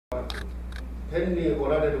天にお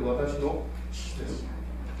られる私の父です。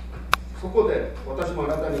そこで私もあ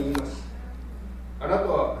なたに言います。あなた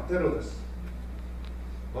はペテロです。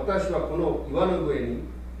私はこの岩の上に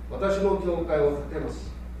私の教会を建てます。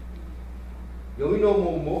読みの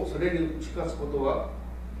門もそれに打ち勝つことは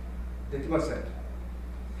できません。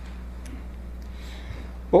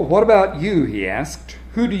But what about you, he asked.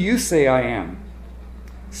 Who do you say I am?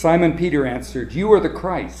 Simon Peter answered, You are the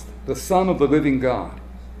Christ, the Son of the living God.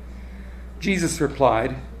 Jesus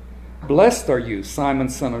replied, Blessed are you, Simon,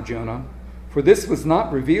 son of Jonah, for this was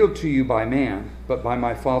not revealed to you by man, but by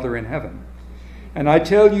my Father in heaven. And I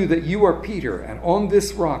tell you that you are Peter, and on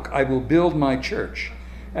this rock I will build my church,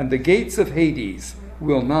 and the gates of Hades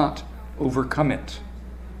will not overcome it.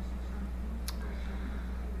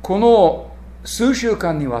 この数週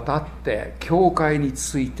間にわたって教会に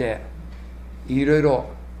ついていろいろ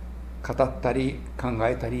語ったり考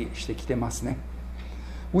えたりしてきてますね。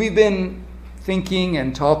We've been thinking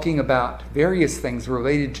and talking about various things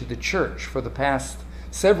related to the church for the past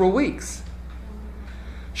several weeks.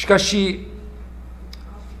 しかし、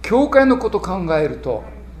教会のことを考えると、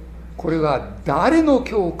これが誰の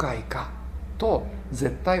教会かと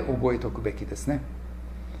絶対覚えておくべきですね。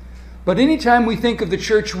But anytime we think of the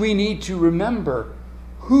church, we need to remember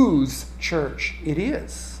whose church it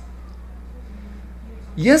is.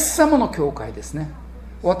 イエス様の教会ですね。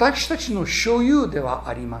私たちの所有では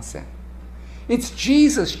ありません。It's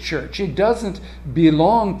Jesus' church. It doesn't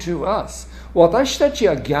belong to us. 私たち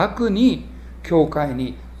は逆に教会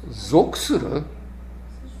に属する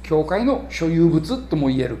教会の所有物とも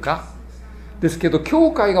言えるか。ですけど、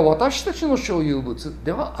教会が私たちの所有物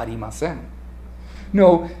ではありません。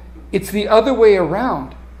No, it's the other way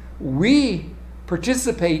around. We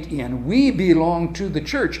participate in, we belong to the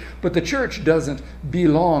church, but the church doesn't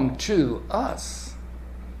belong to us.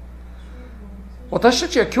 私た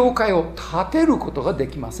ちは教会を建てることがで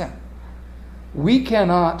きません。We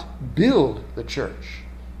cannot build the church.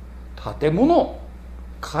 建物、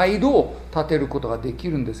街道を建てることができ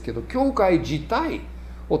るんですけど、教会自体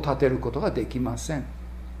を建てることができません。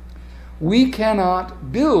We cannot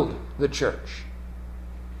build the church.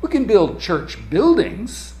 We can build church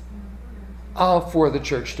buildings for the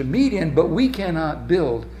church to meet in, but we cannot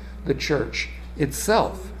build the church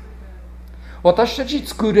itself. 私たち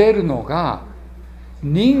作れるのが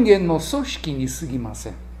人間の組織に過ぎませ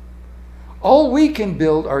ん。All we can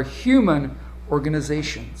build are human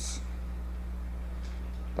organizations.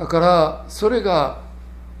 だからそれが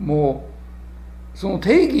もうその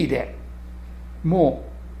定義でも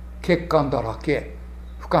う欠陥だらけ、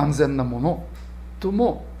不完全なものと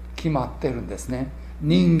も決まってるんですね。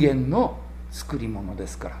人間の作り物で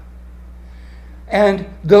すから。And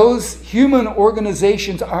those human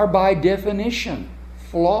organizations are by definition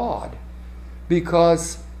flawed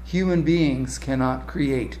because human beings cannot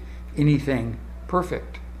create anything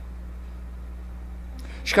perfect.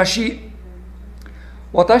 しかし、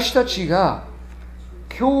私たちが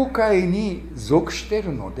教会に属してい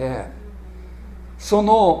るので、そ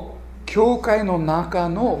の教会の中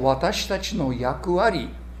の私たちの役割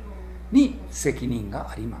に責任が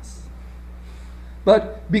あります。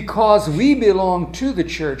But because we belong to the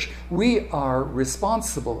church, we are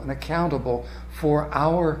responsible and accountable for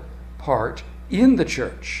our part in the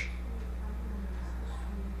church.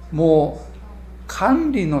 もう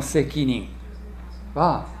管理の責任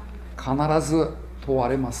は必ず問わ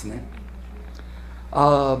れますね。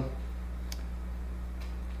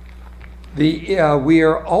We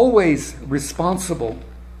are always responsible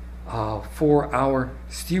for our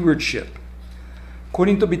stewardship. コ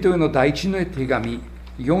リント人への第一の手紙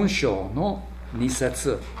4章の2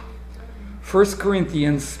節 1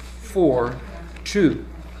 Corinthians 4:2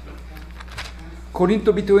 コリン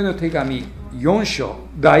ト人への手紙4章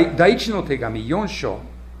第一の手紙4章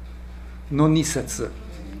の2節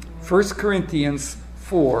 1 Corinthians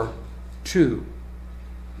 4:2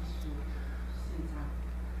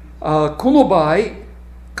この場合、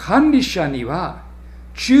管理者には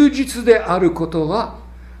忠実であることが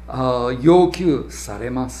要求され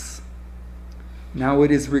ます。Now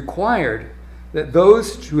it is required that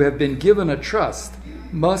those who have been given a trust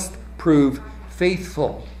must prove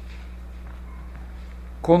faithful.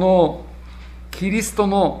 このキリスト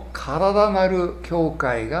の体なる教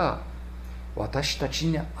会が私たち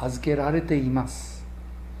に預けられています。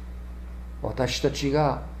私たち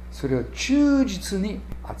がそれを忠実に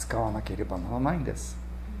扱わなければならないんです。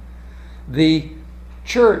The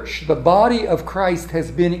church, the body of Christ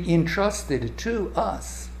has been entrusted to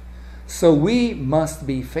us. So we must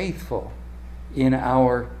be faithful in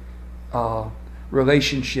our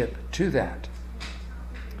relationship to that.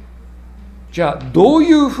 じゃあ、どう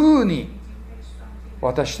いうふうに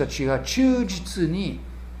私たちが忠実に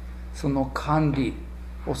その管理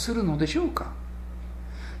をするのでしょうか？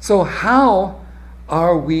 So how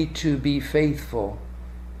are we to be faithful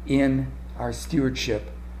in our stewardship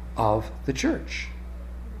of the church?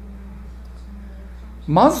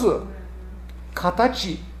 まず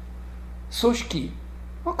形、組織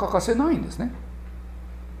は欠かせないんですね。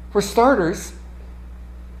For starters,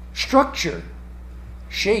 structure,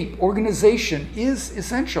 shape, organization is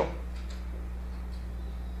essential.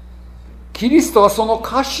 キリストはその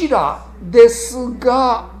頭です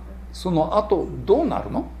が、その後どうなる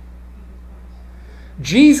の？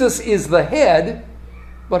 Jesus is the head,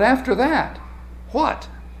 but after that, what?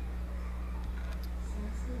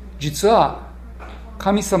 実は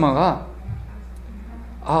神様が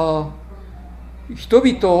人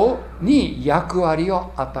々に役割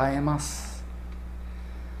を与えます。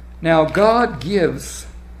Now, God gives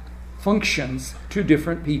functions to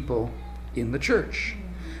different people in the church.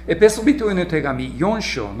 エペソビトへの手紙4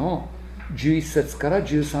章の11節から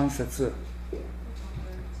13節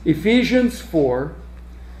Ephesians 4,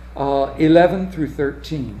 11 through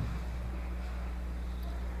 13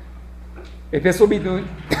エペソビ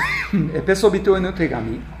トへの手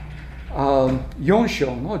紙4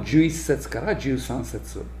章の11節から13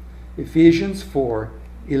節 Ephesians 4,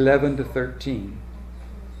 11 to 13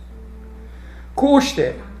こうし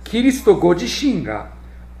てキリストご自身が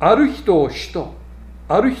ある人を使徒、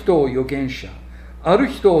ある人を預言者、ある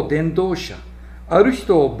人を伝道者、ある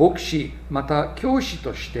人を牧師、また教師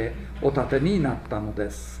としてお立てになったので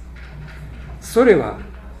す。それは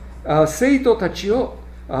生徒たちを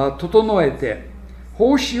整えて、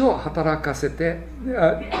奉仕の働かせ、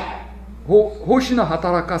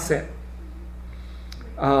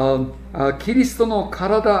キリストの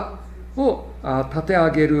体を立て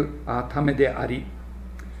上げるためであり、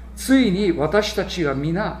ついに私たちが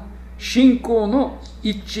皆、信仰の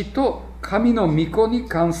一致と神の御子に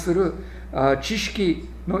関する知識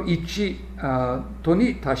の一致と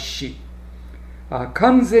に達し、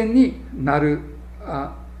完全に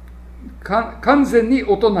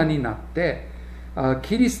大人になって、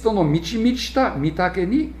キリストの満ち満ちた御丈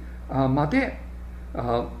にまで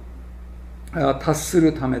達す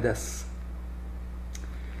るためです。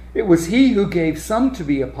It was he who gave some to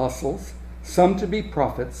be apostles, some to be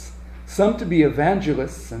prophets, some to be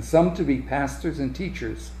evangelists, and some to be pastors and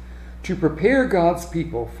teachers, to prepare God's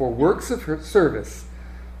people for works of service,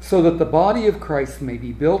 so that the body of Christ may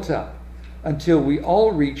be built up, until we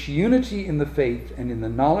all reach unity in the faith and in the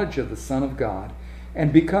knowledge of the Son of God,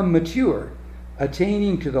 and become mature,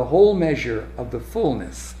 attaining to the whole measure of the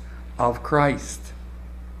fullness of Christ.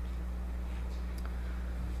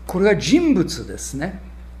 これが人物ですね。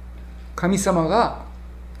神様が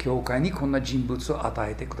教会にこんな人物を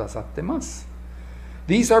与えてくださってます。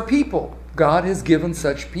These are people. God has given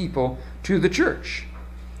such people to the church.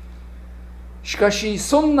 しかし、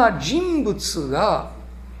そんな人物が、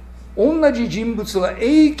同じ人物が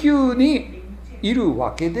永久にいる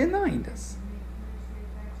わけでないんです。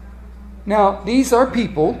Now, these are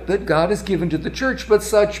people that God has given to the church, but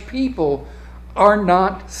such people are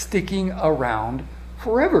not sticking around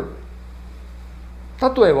forever. た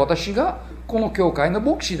とえ私がこの教会の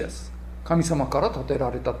牧師です。神様から立てら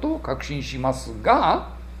れたと確信しますが、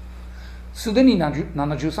すでに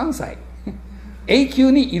73歳。永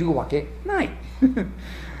久にいるわけない。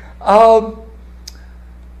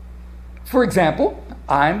For example,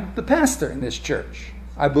 I'm the pastor in this church.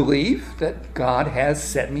 I believe that God has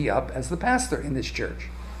set me up as the pastor in this church.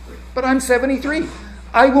 But I'm 73.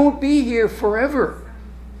 I won't be here forever.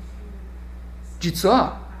 実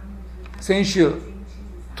は先週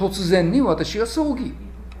突然に私が葬儀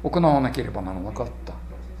を行わなければならなかった。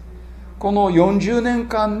この40年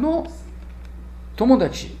間の友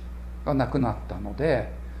達が亡くなったの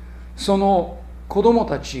で、その子供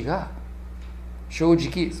たちが正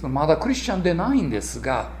直まだクリスチャンでないんです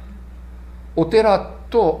が、お寺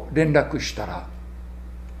と連絡したら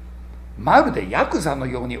まるでヤクザの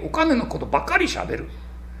ようにお金のことばかりしゃべる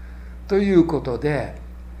ということで、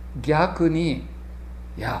逆に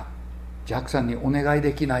いやジャックさんにお願い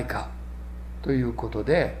できないかということ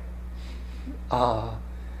で、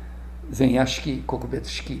前夜式告別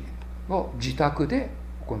式を自宅で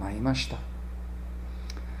行いました。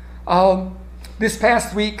This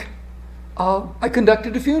past week, I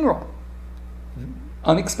conducted a funeral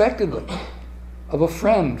unexpectedly of a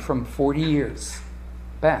friend from 40 years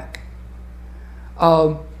back.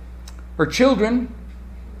 Her children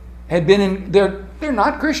had been in, they're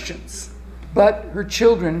not Christians, but her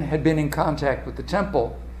children had been in contact with the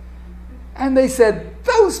temple. And they said,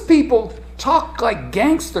 those people talk like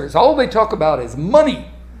gangsters. All they talk about is money.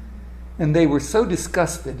 And they were so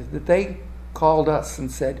disgusted that they called us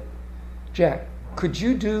and said, Jack, could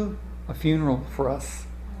you do a funeral for us?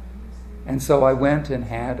 And so I went and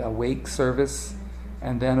had a wake service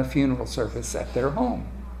and then a funeral service at their home.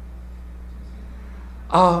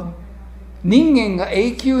 人間が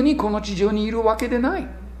永久にこの地上にいるわけでない。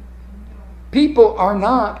People are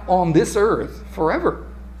not on this earth forever.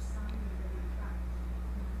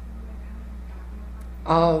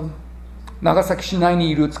 長崎市内に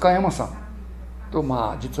いる塚山さんと、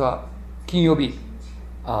実は金曜日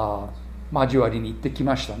交わりに行ってき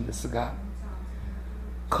ましたんですが、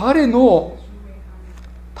彼の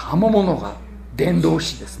賜物が伝道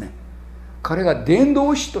師ですね。彼が伝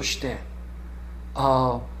道師として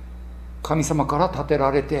神様から立て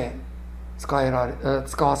られて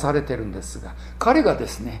使わされてるんですが、彼がで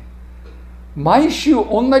すね、毎週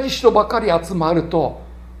同じ人ばかり集まると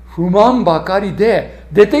不満ばかりで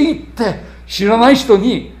出て行って知らない人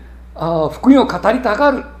に福音を語りた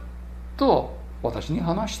がると私に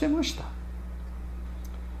話してました。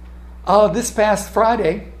This past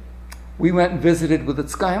Friday, we went and visited with the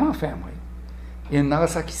Tsukayama family in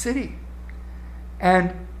Nagasaki City.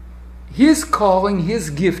 And his calling, his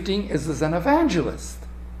gifting is as an evangelist.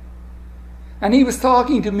 And he was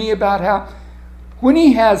talking to me about how when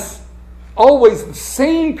he has always the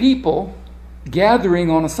same people gathering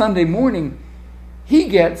on a Sunday morning, he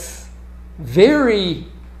gets very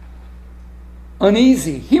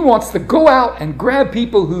uneasy. He wants to go out and grab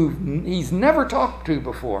people who he's never talked to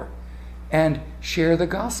before and share the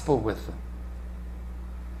gospel with them.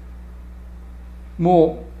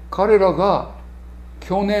 もう彼らが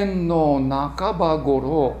去年の半ば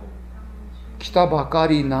頃来たばか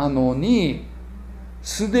りなのに、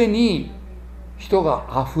すでに人が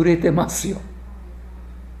あふれてますよ。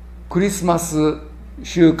クリスマス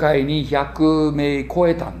集会に100名超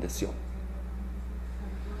えたんですよ。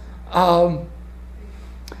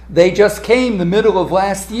They just came the middle of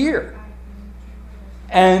last year,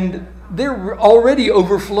 and they're already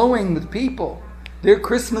overflowing with people. Their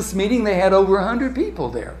Christmas meeting, they had over 100 people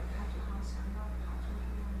there.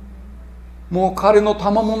 もう彼の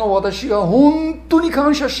賜物を私は本当に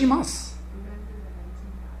感謝します。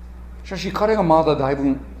しかし彼がまだだい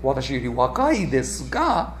ぶ私より若いです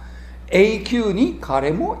が、永久に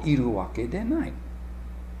彼もいるわけでない。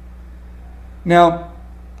Now,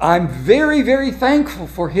 I'm very, very thankful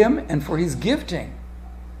for him and for his gifting.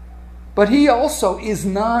 But he also is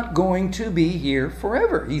not going to be here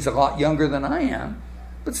forever. He's a lot younger than I am,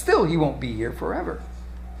 but still he won't be here forever.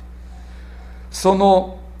 そ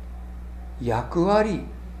の役割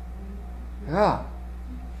が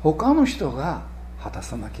他の人が果た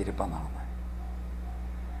さなければならない。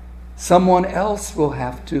Someone else will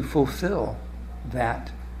have to fulfill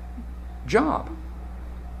that job.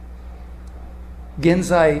 現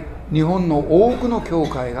在、日本の多くの教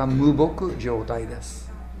会が無牧状態で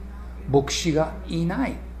す。牧師がいな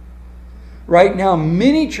い。Right now,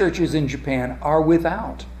 many churches in Japan are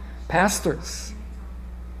without pastors.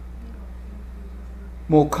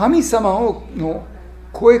 もう神様の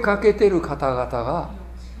声かけている方々が、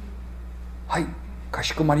はい、か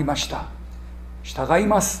しこまりました。従い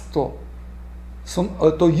ますと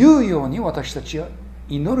いうように私たちは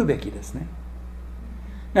祈るべきですね。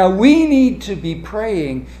Now we need to be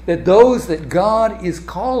praying that those that God is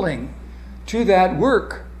calling to that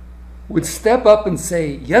work would step up and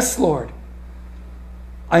say, Yes, Lord,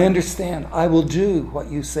 I understand. I will do what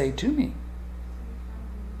you say to me.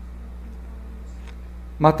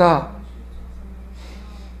 また、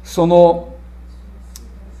その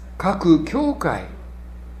各教会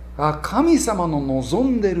が神様の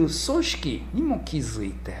望んでいる組織にも気づ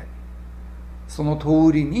いて、その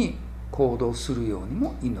通りに行動するように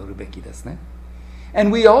も祈るべきですね。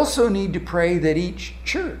And we also need to pray that each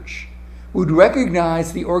church would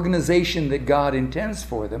recognize the organization that God intends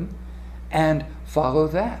for them and follow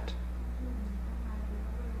that.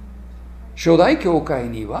 初代教会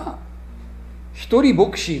には一人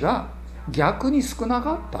牧師が逆に少な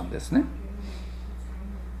かったんですね。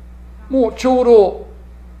もう長老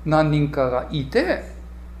何人かがいて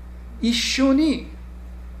一緒に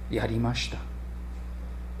やりました。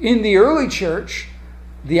In the early church,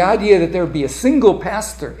 the idea that there would be a single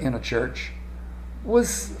pastor in a church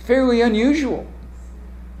was fairly unusual.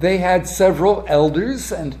 They had several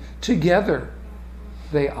elders and together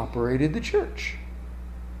they operated the church.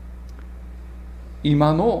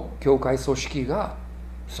 今の教会組織が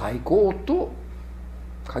最高と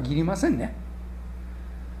限りませんね。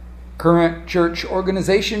Current church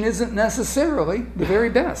organization isn't necessarily the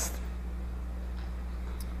very best.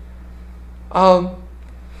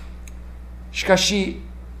 しかし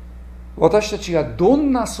私たちがど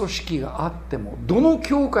んな組織があっても、どの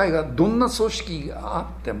教会がどんな組織があ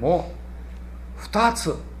っても、2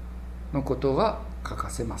つのことが欠か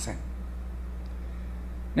せません。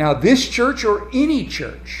Now, this church or any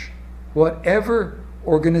church, whatever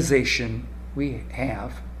organization we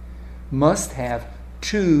have, must have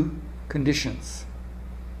two conditions.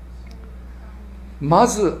 ま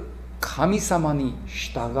ず、神様に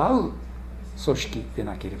従う組織で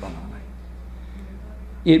なければならない。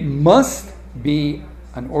It must be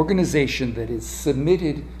an organization that is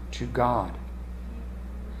submitted to God.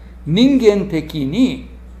 人間的に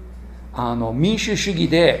民主主義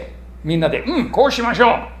でみんなで、こうしまし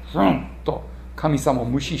ょう、と神様を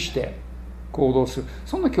無視して行動する。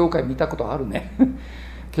そんな教会見たことあるね。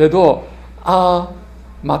けど、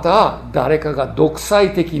また誰かが独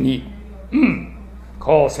裁的に、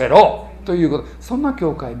こうせろということ、そんな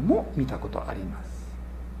教会も見たことあります。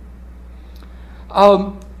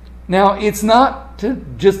Now, it's not to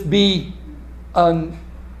just be an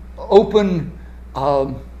open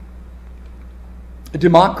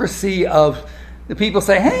democracy of the people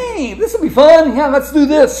say, hey, this will be fun, yeah, let's do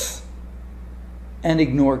this, and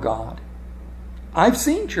ignore God. I've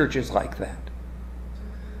seen churches like that.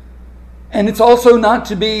 And it's also not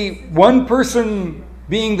to be one person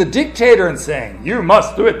being the dictator and saying, you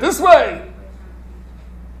must do it this way.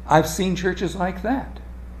 I've seen churches like that.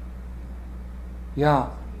 い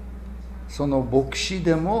や、その牧師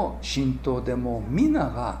でも信徒でも皆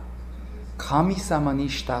が神様に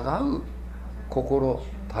従う心、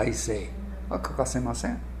体制は欠かせませ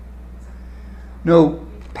ん。No,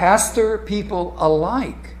 pastor people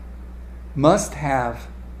alike must have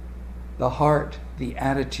the heart, the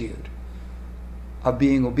attitude of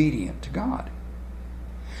being obedient to God.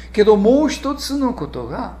 けどもう一つのこと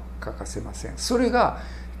が欠かせません。それが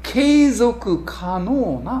継続可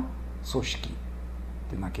能な組織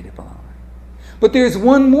でなければならない。But there's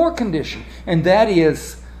one more condition, and that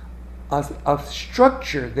is a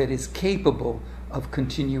structure that is capable of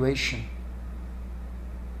continuation.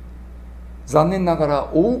 残念なが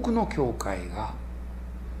ら多くの教会が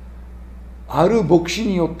ある牧師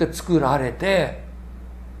によって作られて、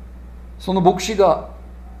その牧師が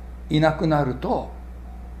いなくなると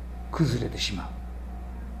崩れてしまう。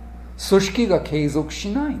組織が継続し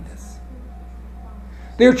ないんです。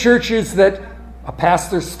There are churches that a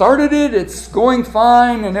pastor started it, it's going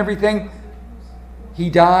fine and everything. He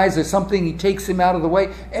dies or something, he takes him out of the way,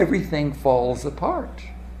 everything falls apart.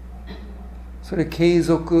 それ継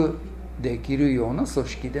続できるような組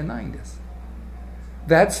織でないんです。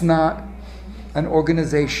That's not an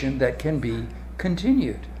organization that can be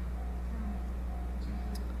continued.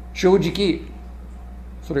 正直、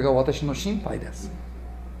それが私の心配です。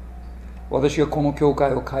私がこの教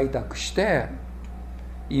会を開拓して、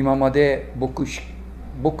今まで僕し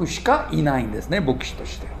かいないんですね、牧師と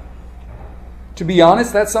して。To be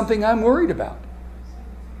honest, that's something I'm worried about.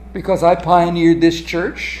 Because I pioneered this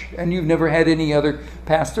church, and you've never had any other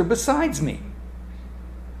pastor besides me.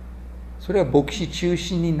 それは牧師中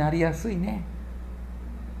心になりやすいね。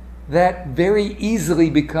That very easily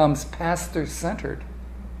becomes pastor-centered.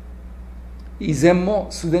 以前も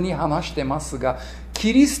すでに話してますが、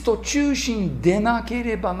キリスト中心でなけ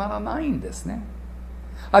ればならないんですね。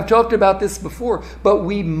I've talked about this before, but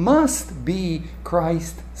we must be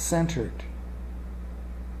Christ-centered.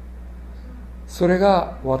 それ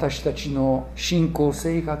が私たちの信仰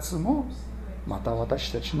生活も、また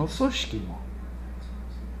私たちの組織も、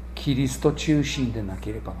キリスト中心でな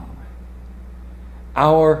ければならない。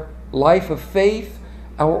Our life of faith,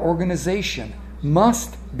 our organization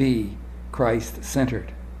must be Christ-centered.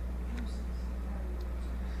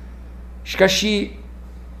 しかし、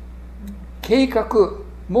計画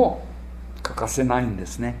も欠かせないんで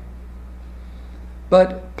すね。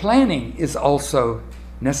But planning is also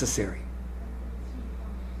necessary.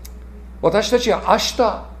 私たちは明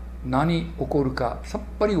日何起こるかさっ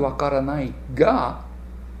ぱりわからないが、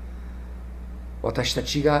私た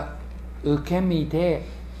ちが受け身で、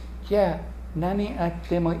じゃあ何あっ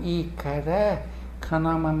てもいいからこ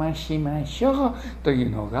のまましましょうとい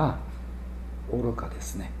うのが愚かで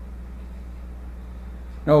すね。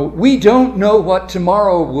No, we don't know what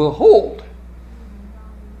tomorrow will hold.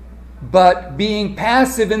 But being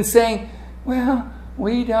passive and saying, well,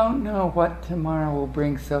 we don't know what tomorrow will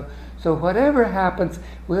bring, so whatever happens,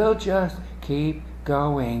 we'll just keep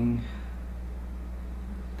going.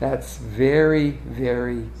 That's very,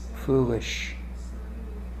 very foolish.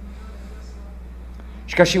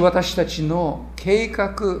 しかし私たちの計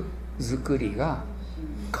画作りが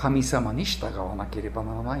神様に従わなければ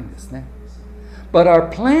ならないんですね。But our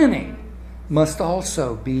planning must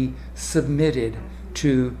also be submitted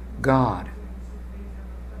to God。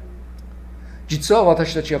実は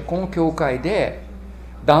私たちはこの教会で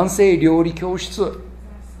男性料理教室、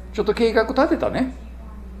ちょっと計画立てたね。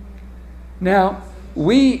Now,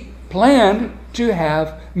 we planned to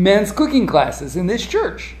have men's cooking classes in this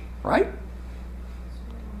church, right?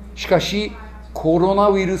 しかし、コロナ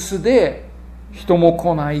ウイルスで人も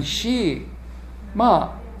来ないし、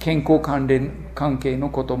健康関係の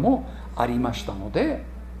こともありましたので、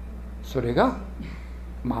それが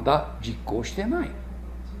まだ実行してない。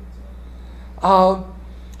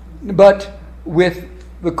But with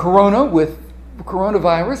the coronavirus,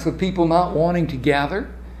 with people not wanting to gather,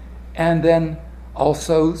 and then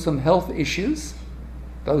also some health issues,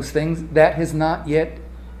 those things, that has not yet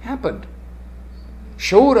happened.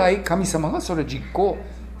 将来神様がそれを実行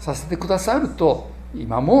させてくださると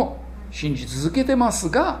今も信じ続けてます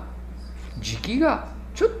が、時期が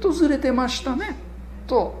ちょっとずれてましたね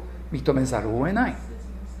と認めざるを得ない。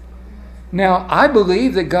Now, I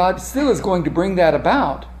believe that God still is going to bring that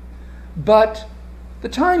about, but the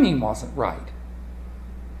timing wasn't right.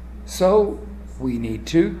 So, we need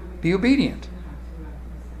to be obedient.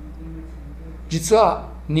 実は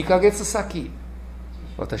2ヶ月先、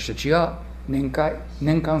私たちは年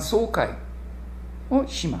間総会を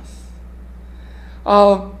します。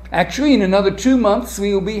Actually, in another 2 months,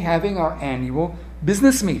 we will be having our annual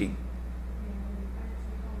business meeting.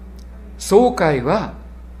 総会は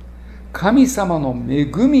神様の恵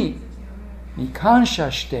みに感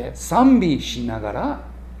謝して賛美しながら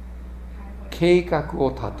計画を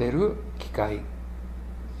立てる機会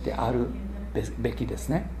であるべきです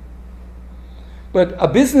ね。But a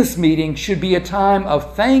business meeting should be a time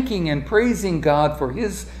of thanking and praising God for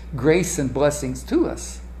His grace and blessings to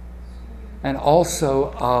us, and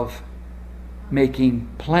also of making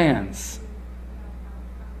plans.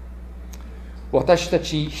 私た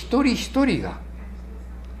ち一人一人が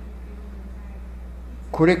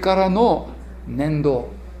これからの年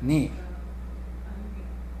度に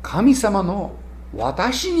神様の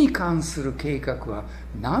私に関する計画は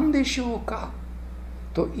何でしょうか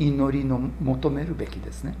と祈りの求めるべき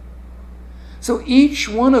ですね。So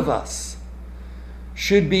each one of us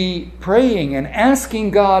should be praying and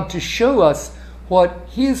asking God to show us what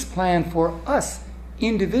His plan for us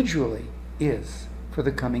individually is for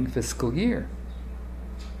the coming fiscal year.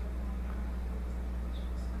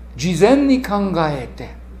 事前に考えて、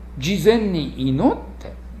事前に祈っ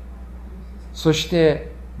て、そし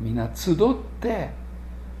て皆集って、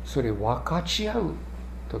それを分かち合う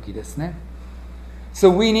時ですね。So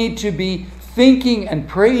we need to be thinking and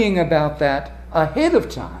praying about that ahead of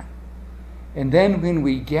time. And then when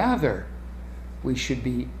we gather, we should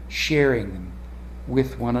be sharing them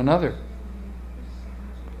with one another.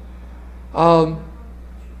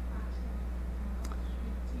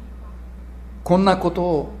 こんなこと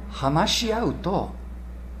を話し合うと、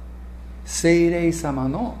聖霊様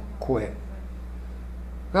の声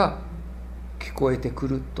が聞こえてく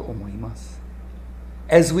ると思います。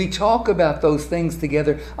As we talk about those things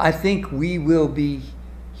together, I think we will be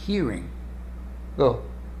hearing the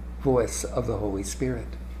voice of the Holy Spirit.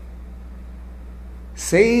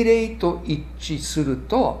 聖霊と一致する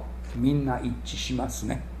とみんな一致します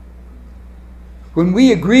ね。When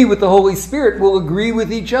we agree with the Holy Spirit, we'll agree with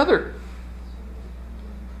each other.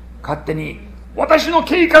 勝手に私の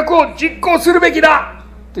計画を実行するべきだ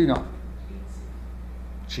というのは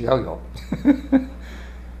違うよ。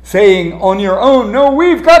Saying on your own, no,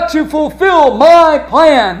 we've got to fulfill my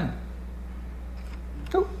plan.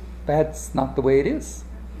 No, that's not the way it is.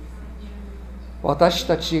 私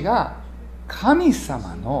たちが神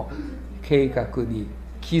様の計画に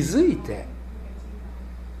気づいて、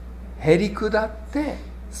へりくだって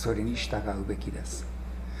それに従うべきです。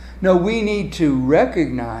No, we need to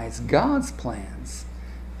recognize God's plans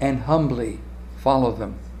and humbly follow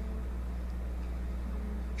them.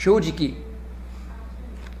 正直、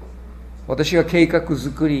私は計画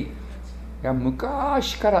作りが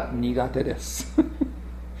昔から苦手です。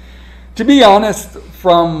To be honest,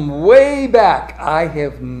 from way back, I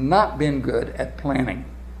have not been good at planning.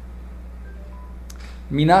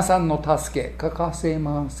 皆さんの助け欠かせ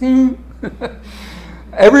ません。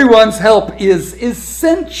Everyone's help is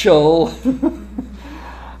essential.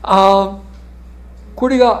 こ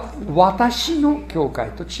れが私の教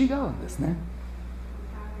会と違うんですね。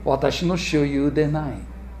私の所有でない。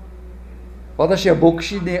私は牧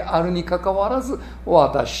師であるにかかわらず、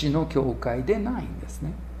私の教会でないんです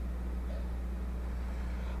ね。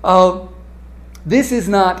This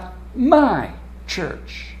is not my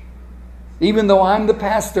church. Even though I'm the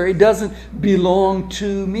pastor, it doesn't belong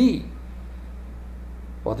to me.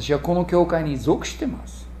 私はこの教会に属してま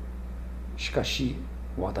す。しかし、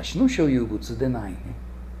私の所有物でないね。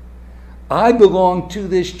I belong to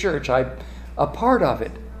this church. I'm a part of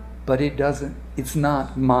it, but it's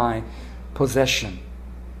not my possession.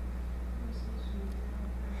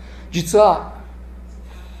 実は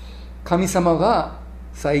神様が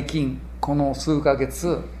最近この数ヶ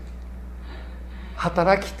月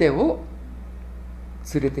働き手を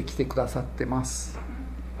連れてきてくださってます。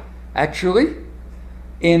Actually,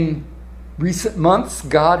 in recent months,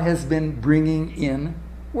 God has been bringing in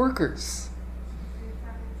workers.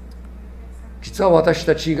 実は私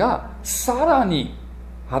たちがさらに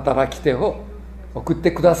働き手を送っ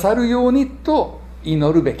てくださるようにと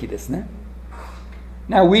祈るべきですね。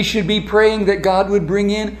Now we should be praying that God would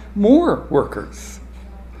bring in more workers.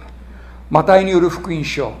 マタイによる福音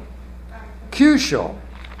書9章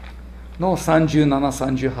の37、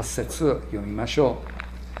38節読みましょ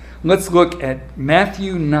う。Let's look at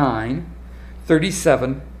Matthew 9,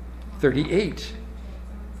 37, 38.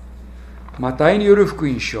 マタイによる福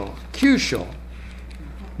音書9章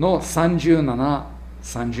の37、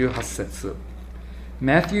38節。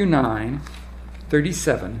Matthew 9,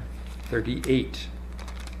 37, 38.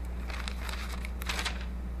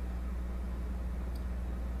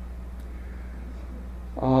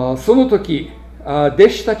 その時、弟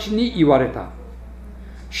子たちに言われた。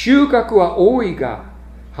収穫は多いが、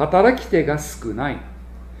働き手が少ない。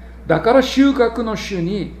だから収穫の主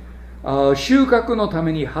に、収穫のた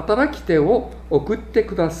めに働き手を送って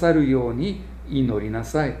くださるように祈りな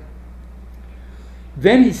さい。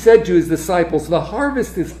Then he said to his disciples, The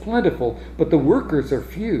harvest is plentiful, but the workers are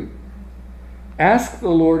few. Ask the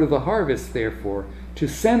Lord of the harvest, therefore, to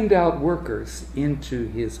send out workers into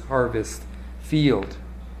his harvest field.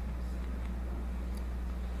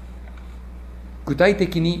 具体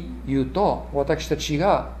的に言うと、私たち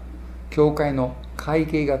が教会の会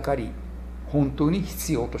計係、本当に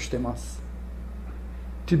必要としています。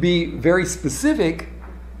To be very specific,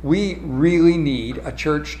 we really need a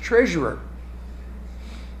church treasurer.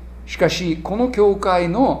 しかし、この教会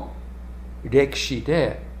の歴史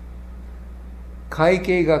で、会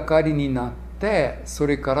計係になって、そ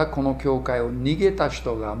れからこの教会を逃げた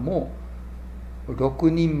人がもう6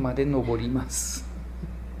人まで上ります。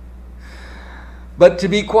But to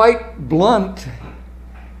be quite blunt,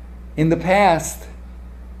 in the past,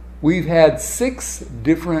 we've had 6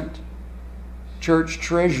 different church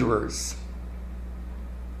treasurers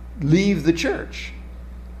leave the church.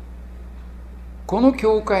 この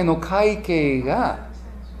教会の会計が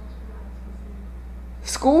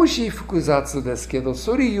少し複雑ですけど、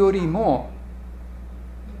それよりも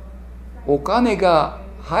お金が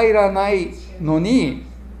入らないのに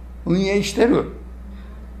運営してる。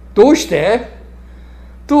どうして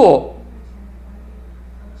と、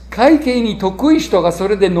会計に得意人がそ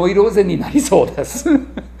れでノイローゼになりそうです。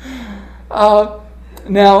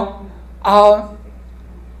Now,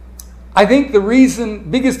 I think the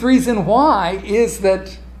biggest reason why is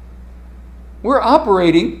that we're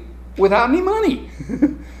operating without any money.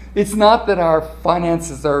 It's not that our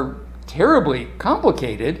finances are terribly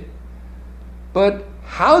complicated, but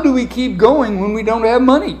how do we keep going when we don't have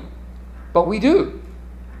money? But we do.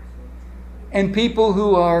 And people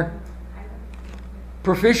who are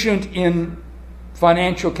proficient in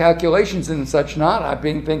financial calculations and such not, I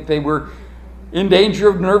think they were in danger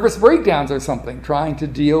of nervous breakdowns or something, trying to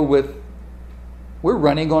deal with, we're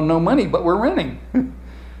running on no money, but we're running.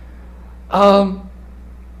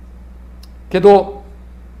 けど、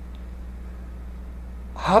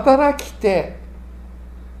働き手、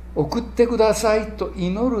送ってくださいと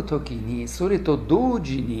祈るときに、それと同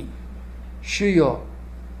時に、主よ、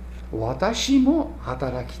私も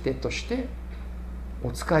働き手として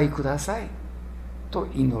お使いくださいと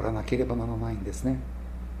祈らなければならないんですね。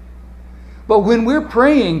But when we're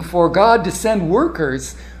praying for God to send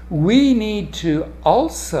workers, we need to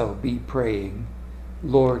also be praying,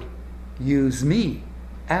 Lord, use me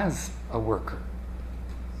as a worker.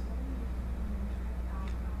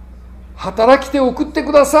 働き手を送って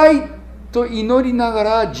くださいと祈りなが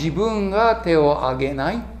ら自分が手を挙げ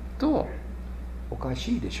ないとおか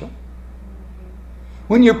しいでしょ。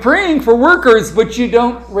When you're praying for workers but you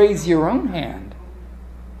don't raise your own hand,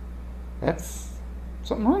 that's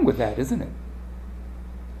something wrong with that, isn't it?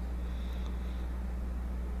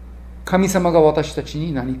 神様が私たち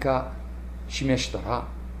に何か示したら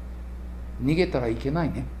逃げたらいけな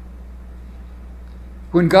いね。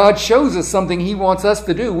When God shows us something He wants us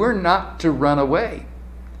to do, we're not to run away.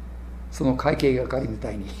 その会計係み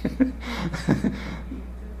たいに。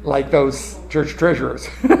like those church treasurers.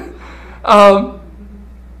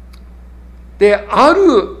 で、あ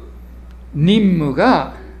る任務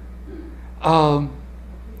が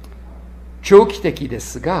長期的で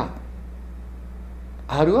すが、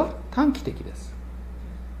あるは短期的です。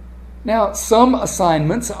Now, some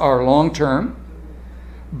assignments are long term,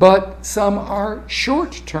 but some are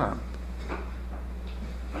short term.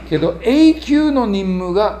 けど、永久の任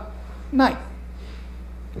務がない。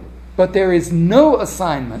But there is no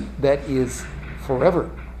assignment that is forever.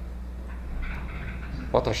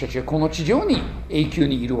 私たちはこの地上に永久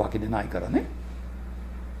にいるわけでないからね。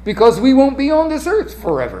Because we won't be on this earth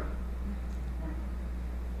forever.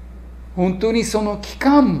 本当にその期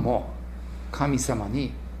間も神様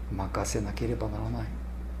に任せなければならない。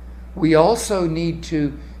We also need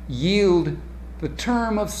to yield the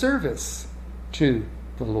term of service to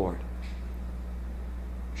the Lord.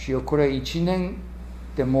 主よ、これ1年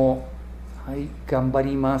でも、はい、頑張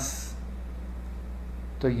ります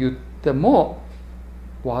と言っても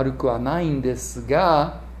悪くはないんです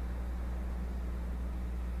が、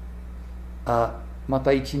ま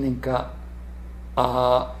た1年か、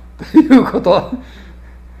ということは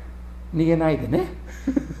逃げないでね。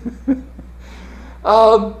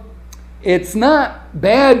It's not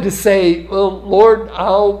bad to say, well, Lord,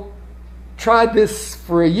 I'll try this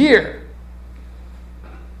for a year.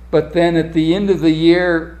 But then at the end of the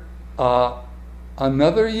year,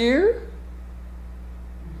 another year?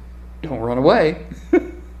 Don't run away.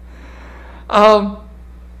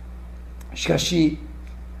 しかし、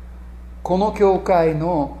この教会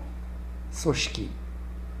の組織、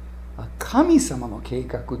神様の計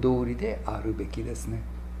画通りであるべきですね。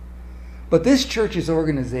But this church's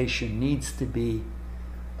organization needs to be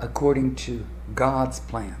according to God's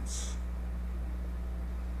plans.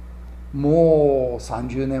 もう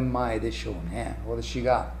30年前でしょうね。私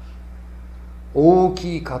が大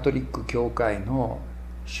きいカトリック教会の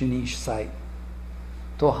主任主催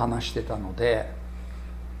と話してたので、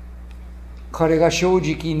彼が正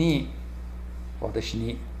直に私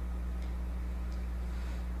に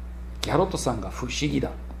ギャロットさんが不思議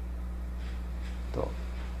だと、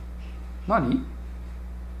何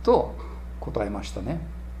と答えましたね。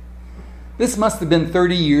This must have been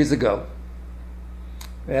 30 years ago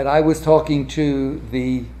that I was talking to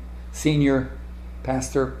the senior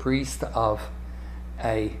pastor priest of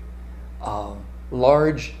a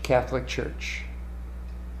large Catholic church.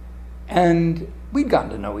 And we'd gotten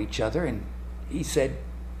to know each other, and he said,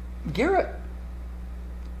 Garrett,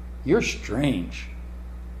 you're strange.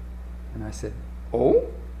 And I said,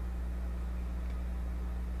 Oh?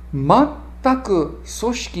 全く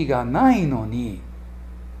組織がないのに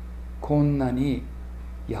こんなに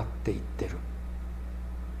やっていってる。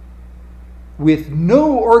With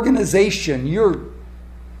no organization, you're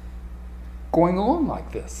going along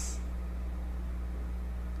like this.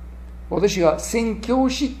 私が宣教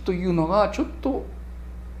師というのがちょっと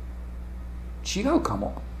違うか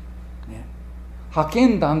も。ね、派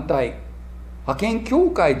遣団体、派遣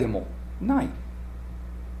協会でもない。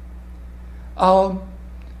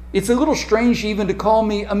It's a little strange even to call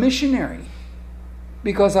me a missionary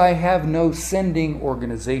because I have no sending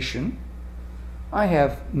organization. I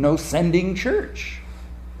have no sending church.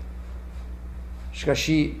 しか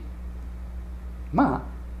し、ま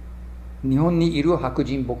あ、日本にいる白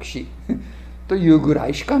人牧師というぐら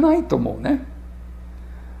いしかないと思うね。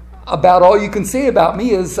About all you can say about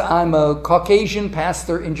me is I'm a Caucasian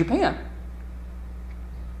pastor in Japan.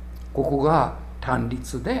 ここが単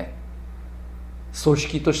立で、組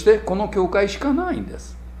織としてこの教会しかないんで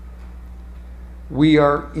す。We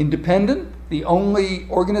are independent. The only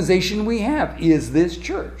organization we have is this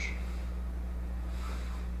church.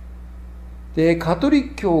 で、カトリッ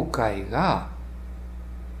ク教会が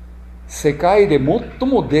世界で最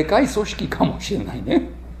もでかい組織かもしれないね。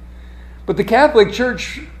But the Catholic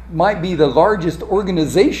Church might be the largest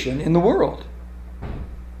organization in the world.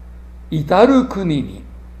 至る国に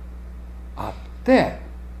あって、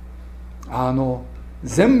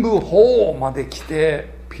全部方まで来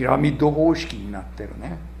てピラミッド方式になってる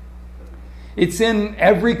ね。It's in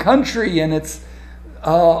every country and it's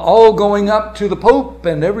all going up to the Pope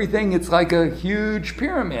and everything. It's like a huge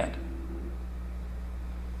pyramid.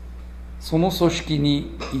 その組織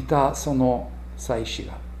にいたその祭司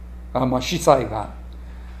が、司祭が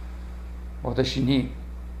私に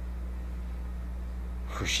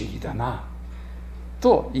不思議だな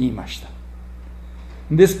と言いました。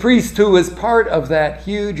This priest who was part of that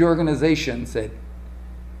huge organization said,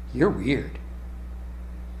 You're weird.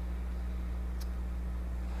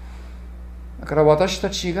 だから私た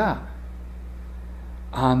ちが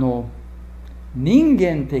人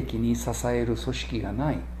間的に支える組織が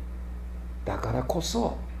ない。だからこ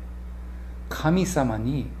そ神様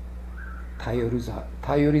に頼り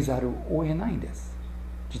ざるを得ないんです。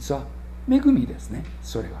実は恵みですね、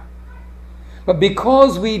それは。But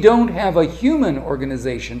because we don't have a human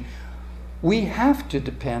organization, we have to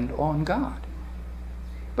depend on God.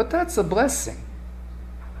 But that's a blessing.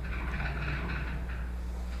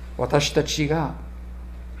 私たちが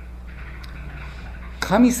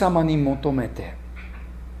神様に求めて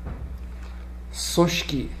組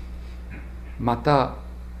織また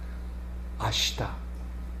明日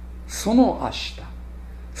その明日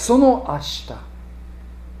その明日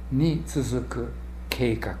に続く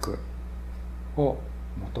計画を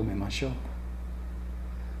求めましょう。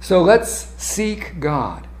So let's seek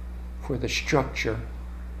God for the structure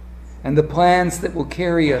and the plans that will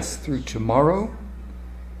carry us through tomorrow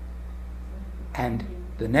and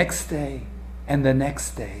the next day and the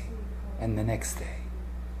next day and the next day.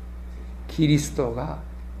 キリストが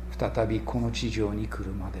再びこの地上に来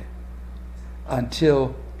るまで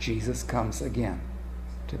until Jesus comes again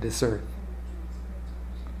to this earth.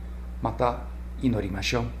 また祈りま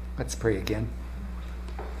しょう。Let's pray again.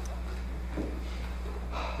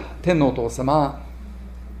 天のお父様、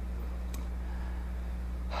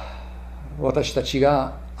私たち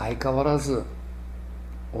が相変わらず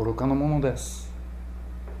愚かなものです。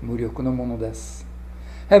無力なものです。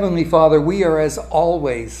Heavenly Father, we are as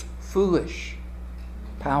always foolish,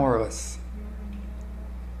 powerless.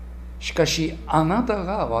 しかし、あなた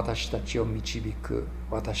が私たちを導く、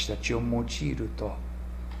私たちを用いると、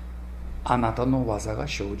あなたの技が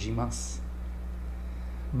生じます。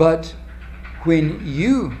But when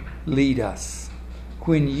you lead us,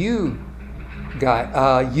 when you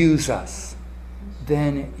use us,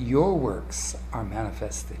 then your works are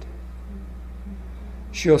manifested.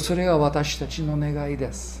 主よ、それが私たちの願い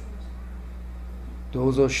です。ど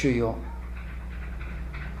うぞ主よ、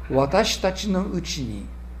私たちのうちに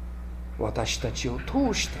私たちを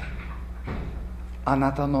通してあ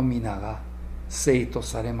なたの皆が聖と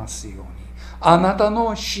されますように、あなた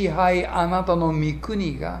の支配、あなたの御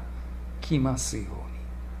国が来ますように、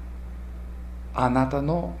あなた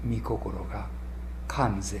の御心が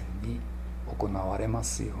完全に行われま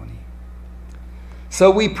すように。So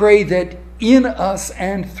we pray that in us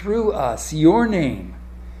and through us, your name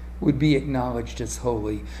would be acknowledged as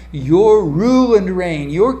holy. Your rule and reign,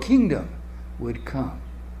 your kingdom would come,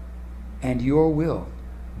 and your will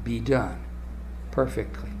be done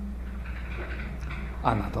perfectly.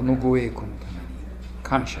 あなたのご栄光のために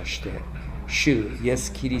感謝して、主イエ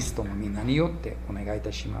ス・キリストの皆によってお願いい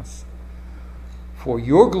たします。For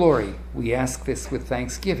your glory, we ask this with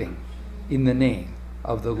thanksgiving in the name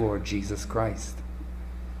of the Lord Jesus Christ.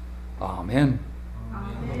 Amen.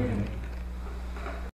 Amen.